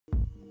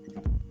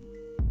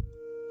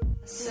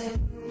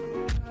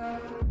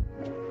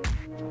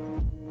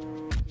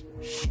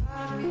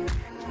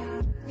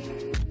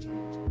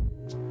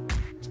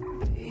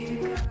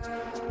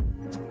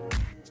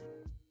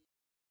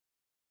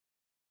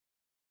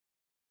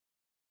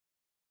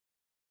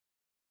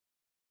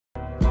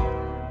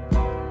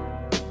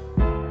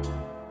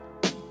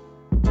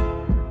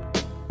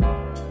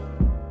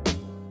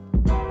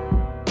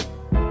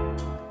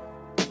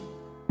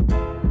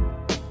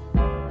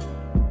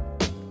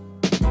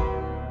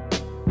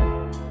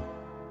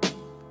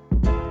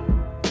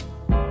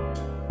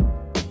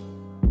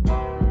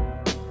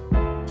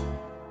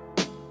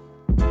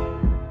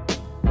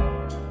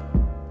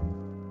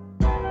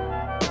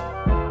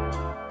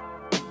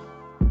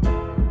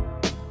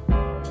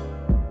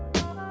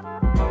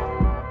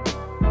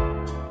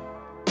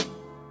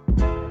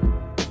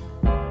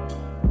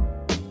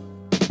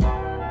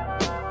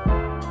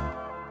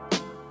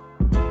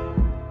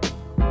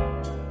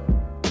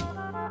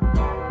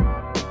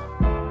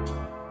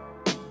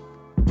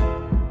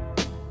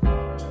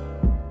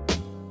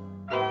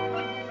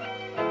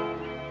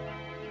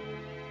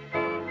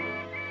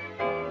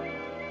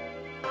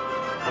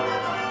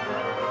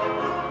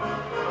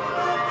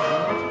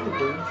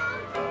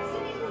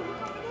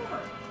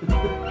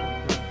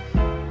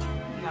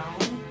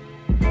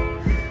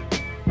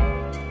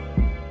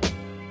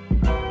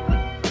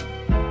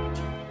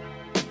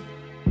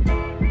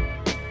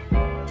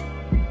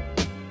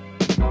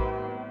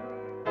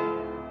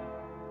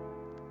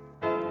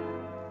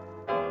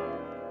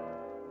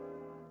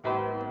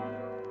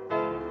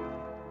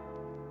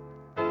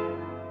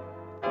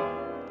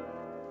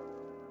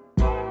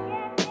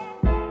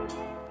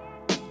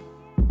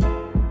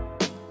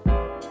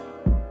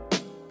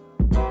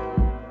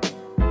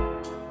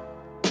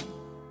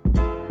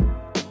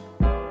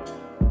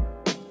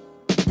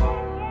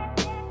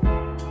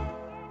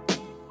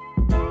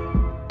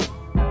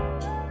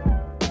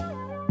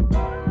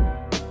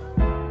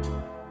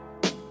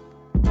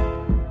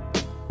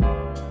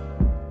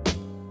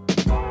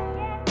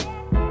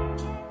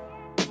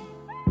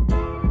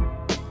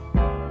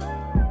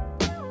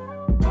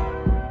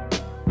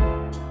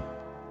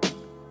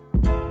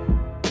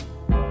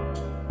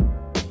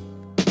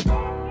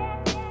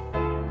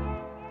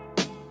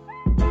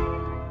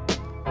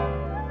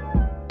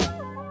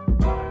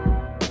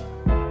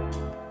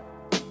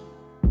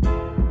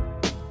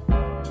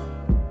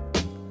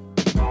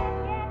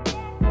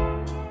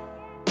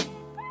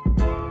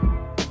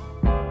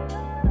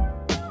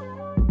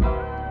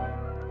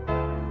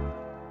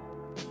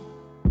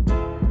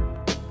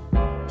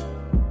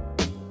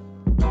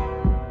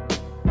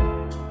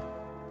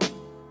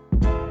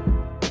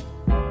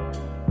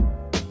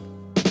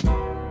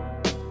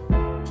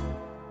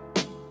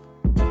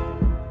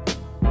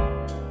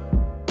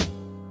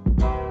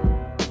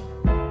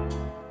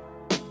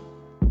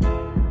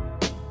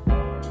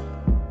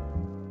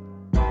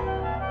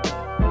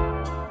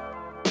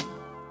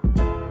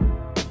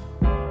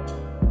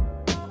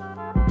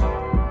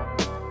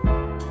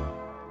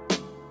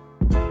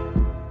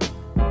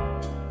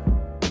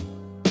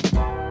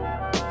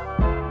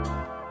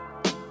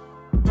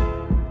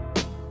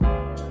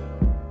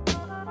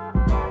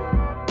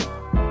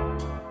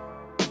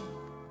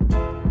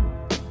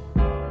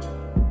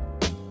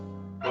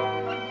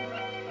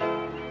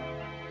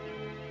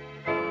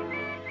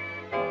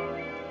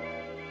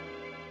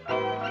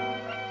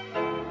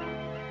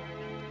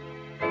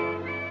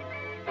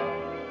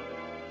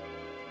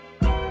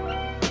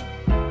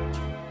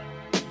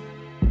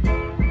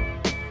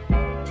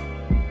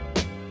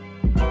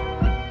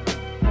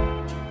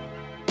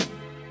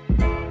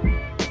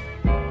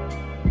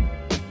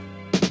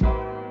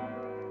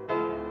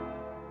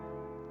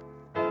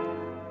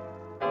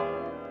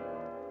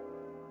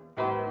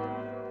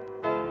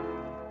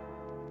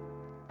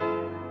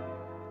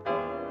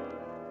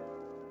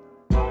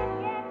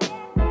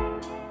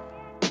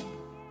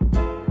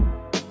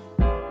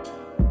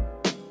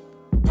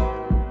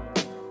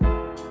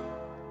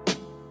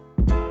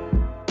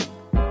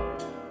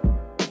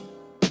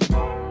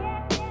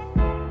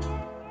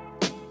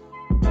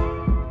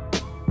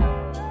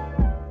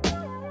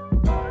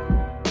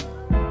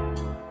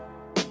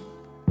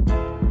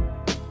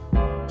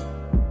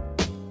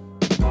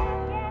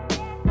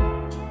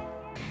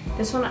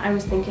This one I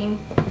was thinking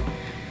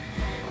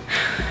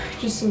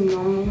just some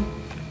normal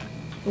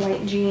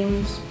white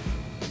jeans,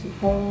 some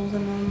holes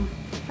in them.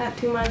 Not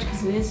too much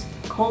because it is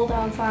cold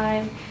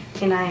outside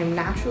and I am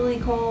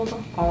naturally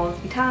cold all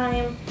of the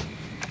time.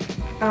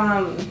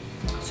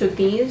 So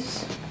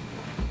these,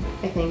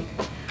 I think,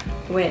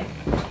 with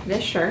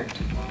this shirt,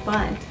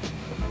 but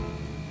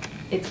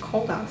it's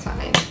cold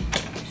outside.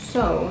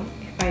 So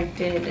if I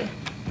did,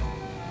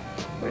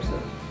 where's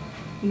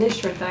this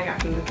shirt that I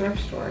got from the thrift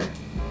store,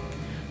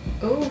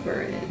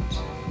 over it.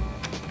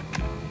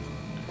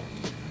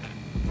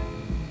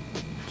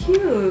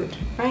 Cute,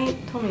 right?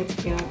 Tell me it's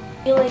cute.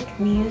 I feel like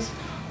these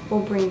will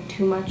bring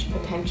too much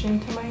attention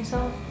to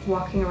myself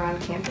walking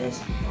around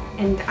campus,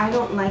 and I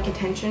don't like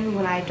attention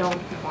when I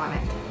don't want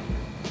it.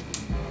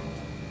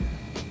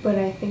 but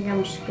I think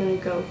I'm just gonna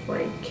go for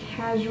a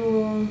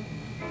casual,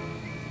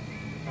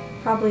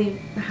 probably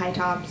high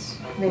tops,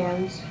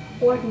 Vans,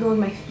 or I can go with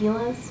my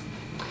Fila's.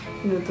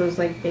 You know, those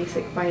like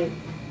basic white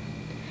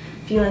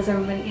Fila's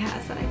everybody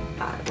has that I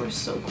thought were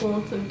so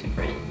cool, so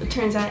different. It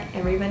turns out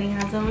everybody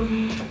has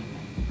them.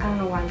 I don't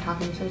know why I'm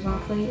talking so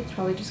softly. It's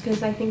probably just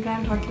because I think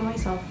I'm talking to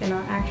myself and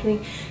not actually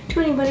to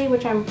anybody,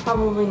 which I'm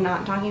probably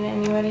not talking to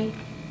anybody.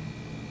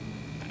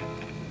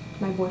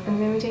 My boyfriend's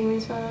gonna be taking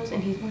these photos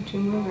and he's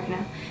watching me right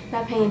now,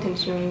 not paying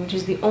attention to me, which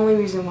is the only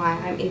reason why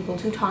I'm able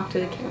to talk to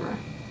the camera.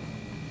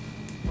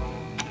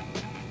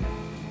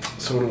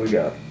 So what do we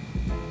got?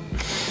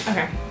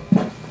 Okay.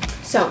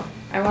 So,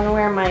 I want to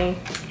wear my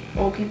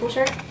old people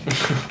shirt.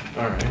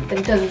 Alright.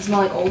 That doesn't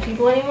smell like old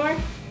people anymore.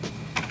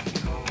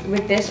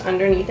 With this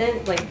underneath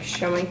it, like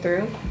showing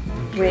through.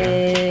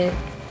 Okay.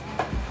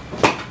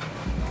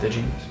 With The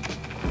jeans?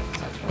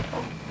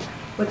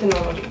 with the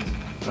normal jeans.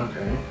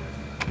 Okay.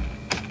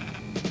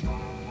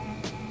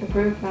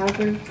 Approve? Not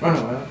approve? Oh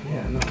no,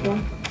 yeah, no. No?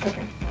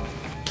 Okay.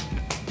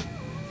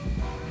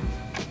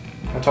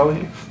 How tall are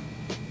you?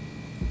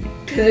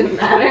 Does it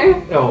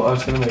matter? Oh, I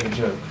was gonna make a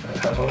joke.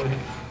 How tall are you?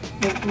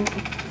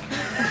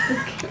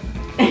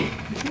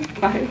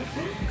 5.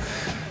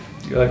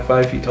 You're like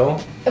 5 feet tall?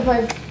 5.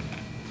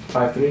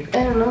 5'3"?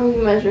 I don't know.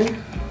 You measure.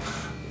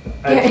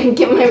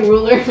 Get my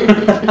ruler.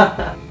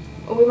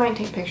 We might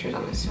take pictures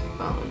on this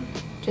phone,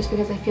 just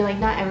because I feel like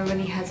not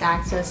everybody has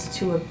access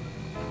to a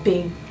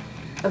big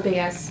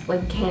ass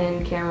like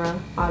Canon camera,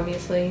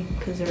 obviously,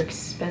 because they're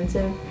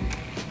expensive.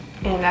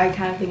 And I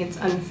kind of think it's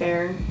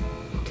unfair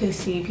to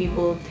see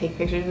people take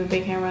pictures with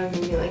big cameras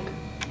and be like,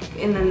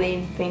 and then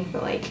they think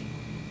that like,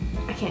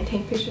 I can't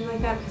take pictures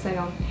like that because I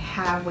don't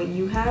have what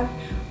you have,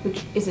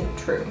 which isn't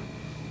true.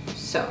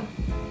 So,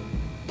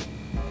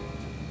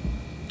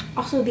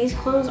 also these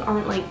clothes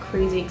aren't like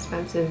crazy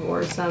expensive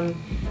or some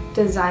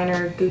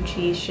designer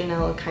Gucci,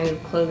 Chanel kind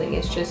of clothing.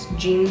 It's just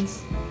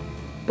jeans.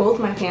 Both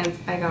my pants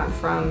I got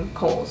from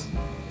Kohl's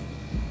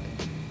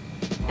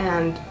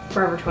and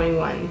Forever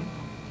 21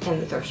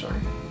 and the thrift store.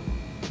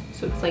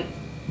 So it's like,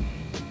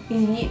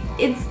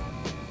 it's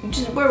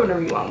just wear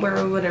whatever you want,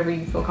 wear whatever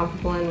you feel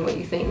comfortable in, what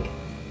you think.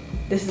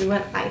 This is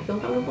what I feel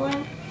comfortable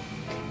in.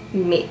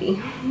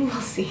 Maybe. We'll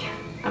see.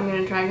 I'm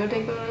gonna try and go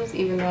take photos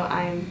even though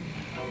I'm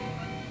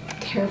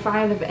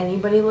terrified of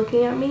anybody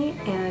looking at me,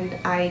 and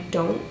I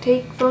don't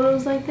take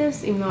photos like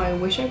this even though I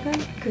wish I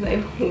could, because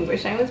I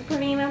wish I was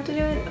pretty enough to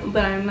do it,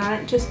 but I'm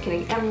not. Just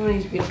kidding.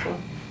 Everybody's beautiful.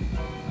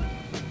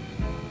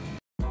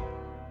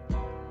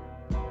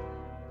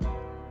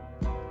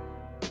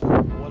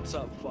 What's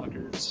up,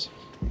 fuckers?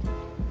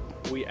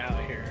 We out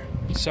here.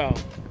 So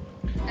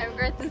I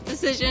regret this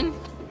decision.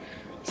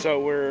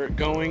 we're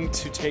going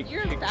to take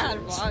You're pictures. a bad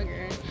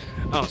vlogger.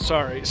 Oh,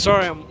 sorry,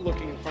 I'm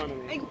looking in front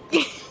of me.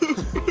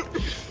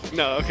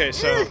 No, okay,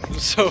 so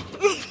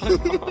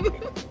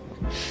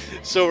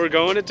we're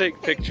going to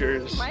take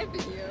pictures. My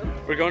video.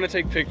 We're going to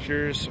take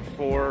pictures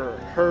for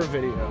her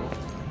video,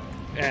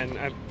 and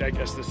I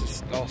guess this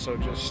is also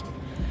just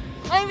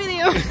My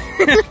video.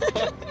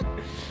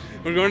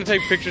 We're going to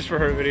take pictures for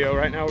her video.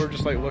 Right now we're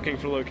just like looking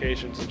for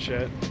locations and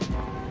shit.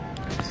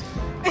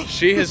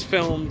 She has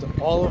filmed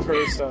all of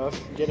her stuff,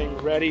 getting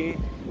ready.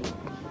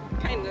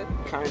 Kind of,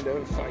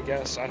 I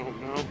guess, I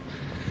don't know.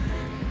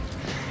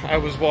 I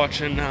was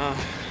watching a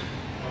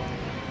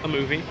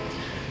movie,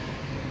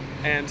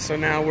 and so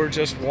now we're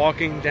just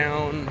walking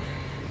down,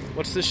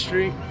 what's this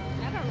street?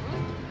 I don't know.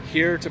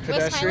 Here to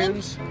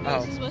pedestrians?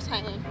 This is West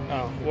Highland.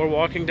 Oh, we're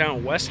walking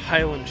down West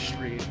Highland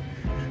Street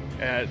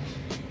at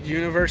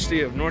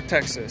University of North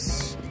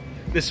Texas.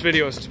 This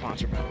video isn't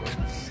sponsored, by the way.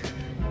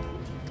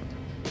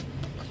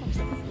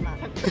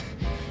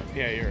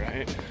 Yeah, you're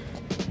right.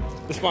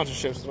 The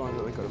sponsorships don't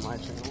really go to my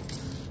channel.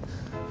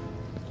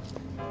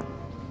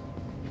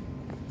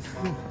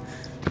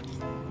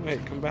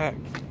 Wait, come back.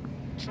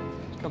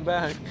 Come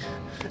back.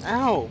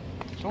 Ow!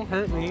 Don't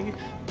hurt me.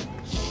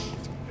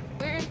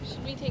 Where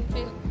should we take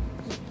pictures?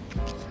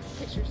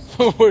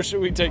 Where should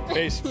we take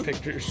face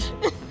pictures?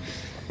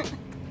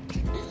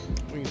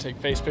 We can take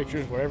face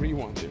pictures wherever you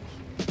want to.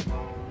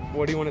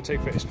 What do you want to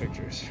take face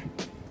pictures?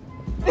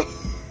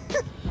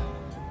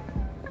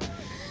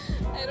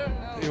 I don't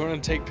know. You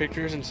want to take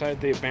pictures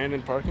inside the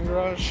abandoned parking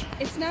garage?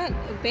 It's not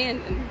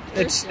abandoned.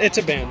 It's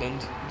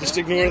abandoned. Just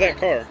ignore that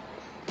car.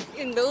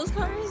 In those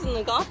cars? In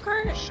the golf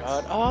cart?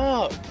 Shut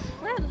up.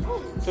 Where are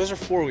those? Those are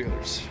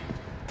four-wheelers.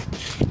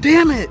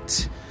 Damn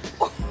it!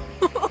 God.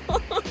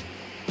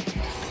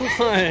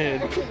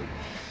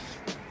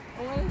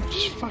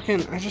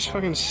 I just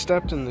fucking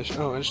stepped in this.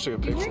 Oh, I just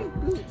took a You're picture.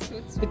 wearing boots, so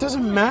it's It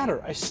doesn't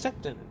matter. I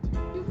stepped in it.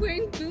 You're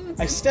wearing boots.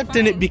 I stepped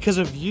in it because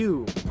of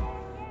you.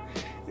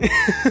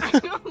 I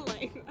don't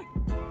like that.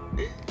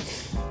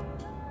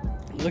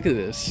 Look at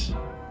this.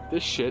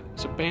 This shit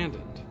is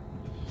abandoned.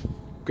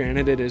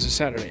 Granted, it is a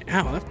Saturday.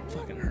 Ow, that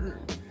fucking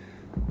hurt.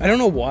 I don't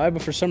know why,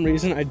 but for some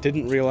reason I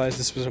didn't realize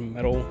this was a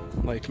metal,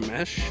 like,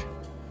 mesh.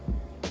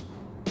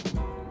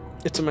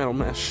 It's a metal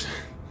mesh.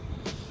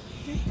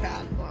 You're a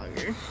bad vlogger.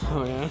 picture.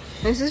 Oh yeah.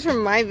 This is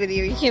from my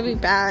video. You can't be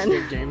bad.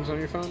 You have games on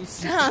your phone?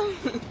 Stop.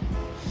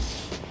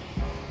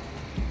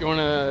 You want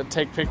to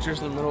take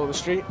pictures in the middle of the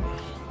street?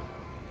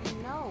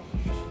 No.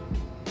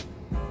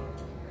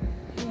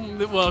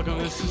 Welcome.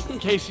 This is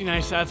Casey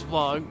Neistat's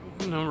vlog,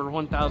 number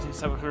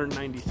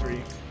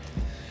 1793.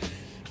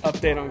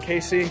 Update on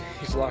Casey.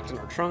 He's locked in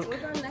our trunk. We're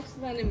going next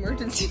to that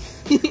emergency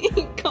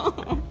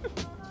call.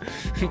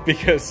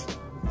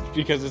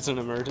 because it's an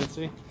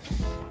emergency.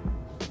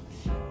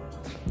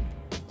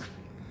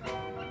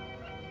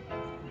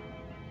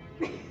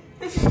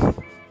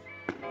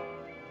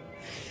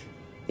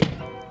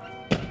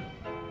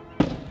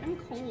 I'm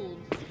cold.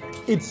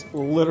 It's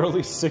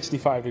literally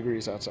 65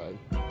 degrees outside.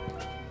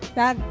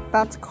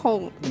 That's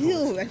cold.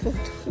 Ew, that looked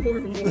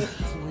horrible. No,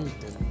 you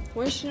didn't.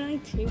 Where should I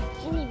take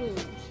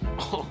photos?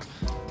 Oh.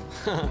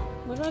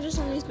 What about just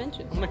on these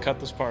benches? I'm gonna cut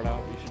this part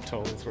out. You should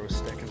totally throw a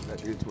stick into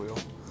that dude's wheel.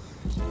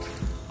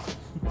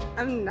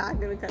 I'm not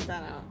gonna cut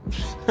that out.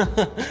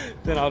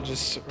 Then I'll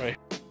just right.